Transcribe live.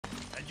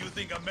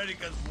think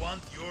Americans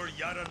want your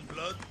Yaran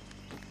blood?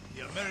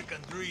 The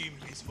American dream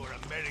is for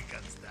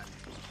Americans,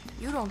 Danny.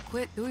 You don't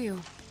quit, do you?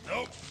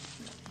 Nope.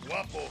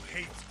 Guapo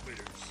hates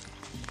quitters.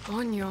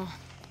 Coño.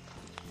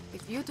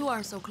 If you two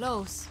are so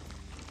close,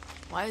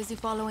 why is he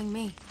following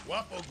me?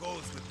 Guapo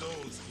goes with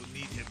those who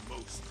need him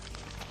most.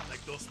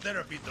 Like those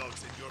therapy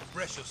dogs in your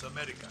precious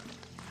America.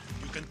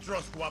 You can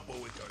trust Guapo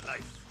with your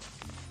life.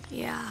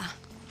 Yeah,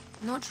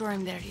 not sure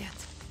I'm there yet.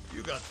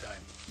 You got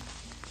time.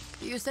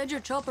 You said your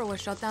chopper was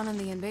shut down in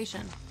the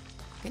invasion.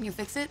 Can you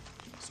fix it?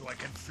 So I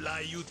can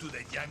fly you to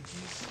the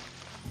Yankees?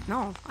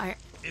 No,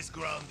 It's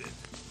grounded,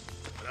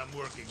 but I'm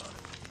working on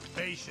it.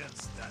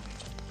 Patience, Danny.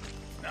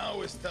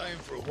 Now it's time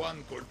for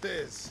Juan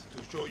Cortez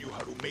to show you how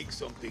to make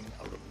something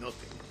out of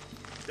nothing.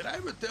 Did I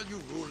ever tell you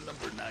rule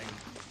number 9?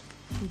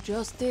 You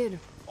just did.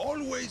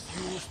 Always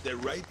use the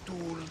right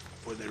tool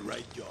for the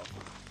right job.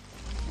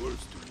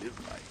 Words to live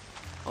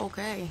by.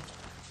 Okay.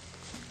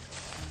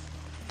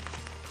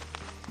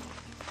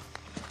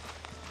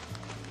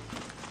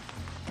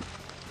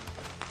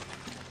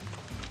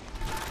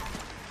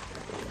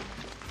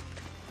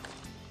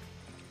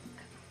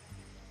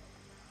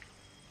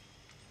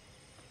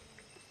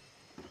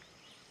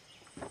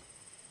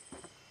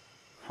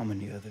 How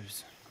many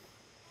others?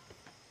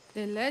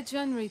 The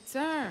legend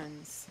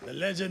returns. The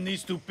legend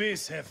needs to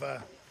piss,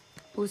 Jefa.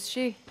 Who's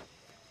she?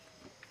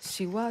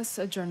 She was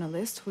a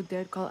journalist who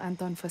dared call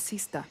Anton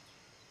fascista.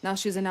 Now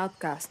she's an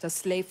outcast, a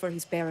slave for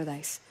his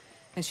paradise.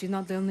 And she's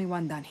not the only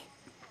one, Danny.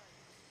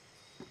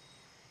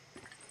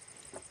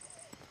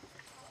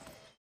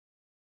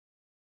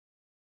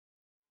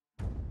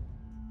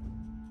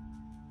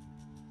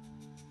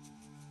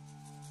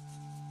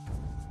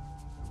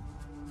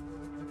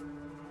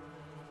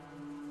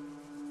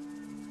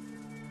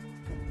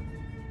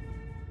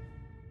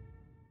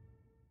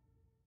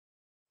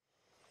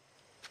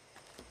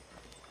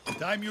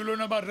 Time you learn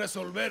about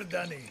Resolver,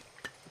 Danny.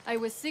 I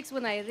was 6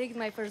 when I rigged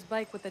my first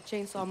bike with a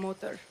chainsaw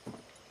motor.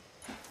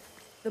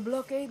 The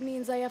blockade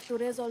means I have to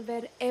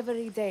resolver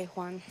every day,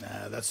 Juan.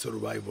 Nah, that's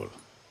survival.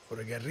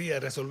 For a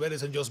guerrilla, Resolver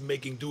isn't just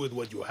making do with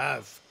what you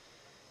have.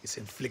 It's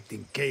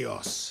inflicting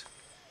chaos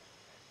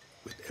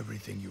with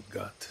everything you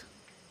got.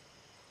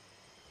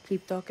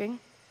 Keep talking.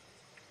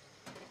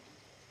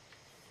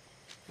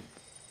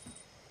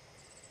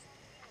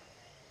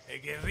 A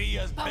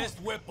guerrilla's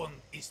best weapon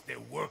is the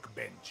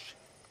workbench.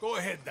 Go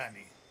ahead,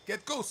 Danny.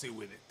 Get cozy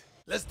with it.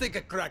 Let's take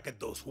a crack at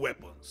those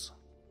weapons.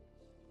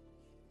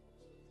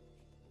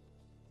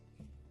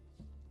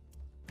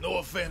 No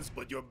offense,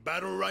 but your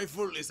battle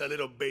rifle is a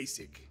little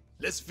basic.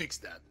 Let's fix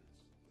that.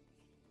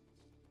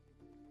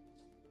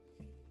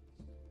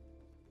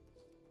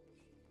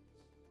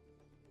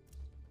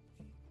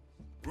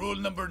 Rule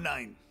number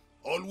 9.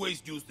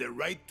 Always use the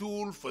right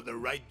tool for the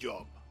right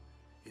job.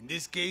 In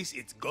this case,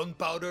 it's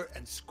gunpowder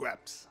and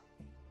scraps.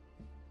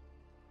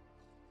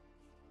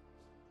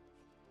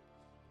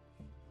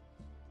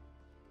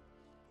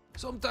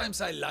 Sometimes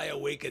I lie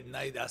awake at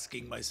night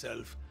asking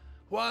myself,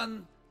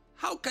 Juan,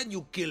 how can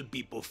you kill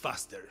people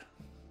faster?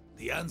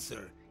 The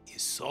answer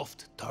is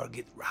soft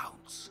target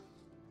rounds.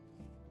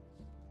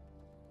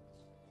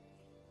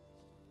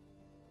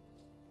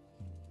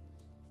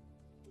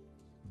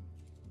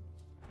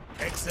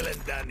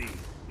 Excellent, Danny.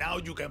 Now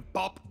you can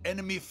pop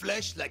enemy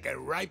flesh like a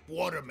ripe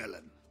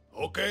watermelon.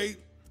 Okay,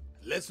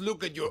 let's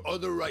look at your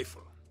other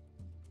rifle.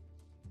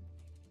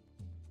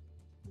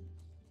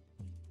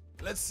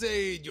 Let's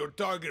say your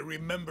target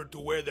remembered to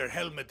wear their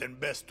helmet and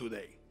vest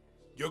today.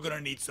 You're gonna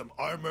need some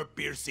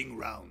armor-piercing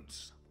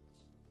rounds.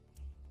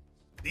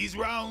 These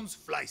rounds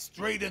fly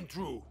straight and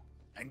true,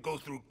 and go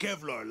through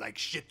Kevlar like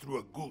shit through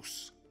a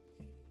goose.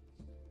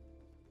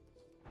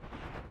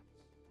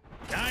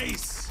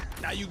 Nice!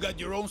 Now you got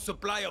your own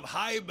supply of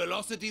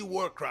high-velocity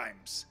war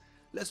crimes.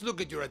 Let's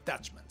look at your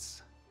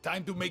attachments.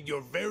 Time to make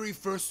your very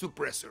first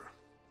suppressor.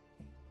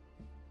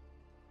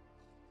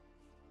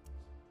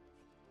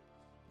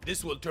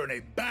 This will turn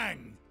a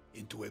bang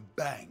into a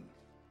bang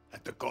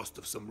at the cost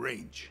of some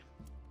range.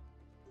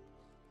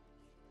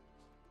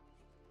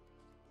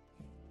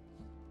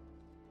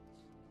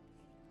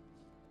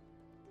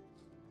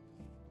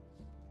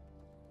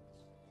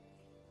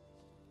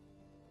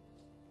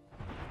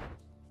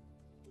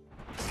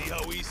 See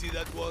how easy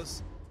that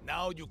was?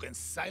 Now you can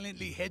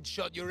silently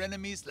headshot your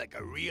enemies like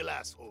a real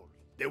asshole.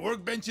 The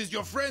workbench is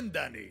your friend,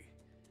 Danny.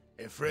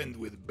 A friend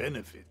with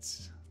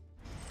benefits.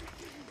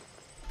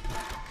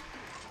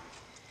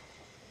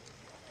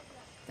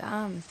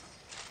 Damn.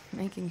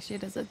 Making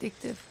shit is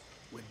addictive.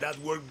 With that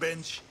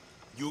workbench,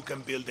 you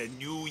can build a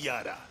new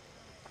Yara.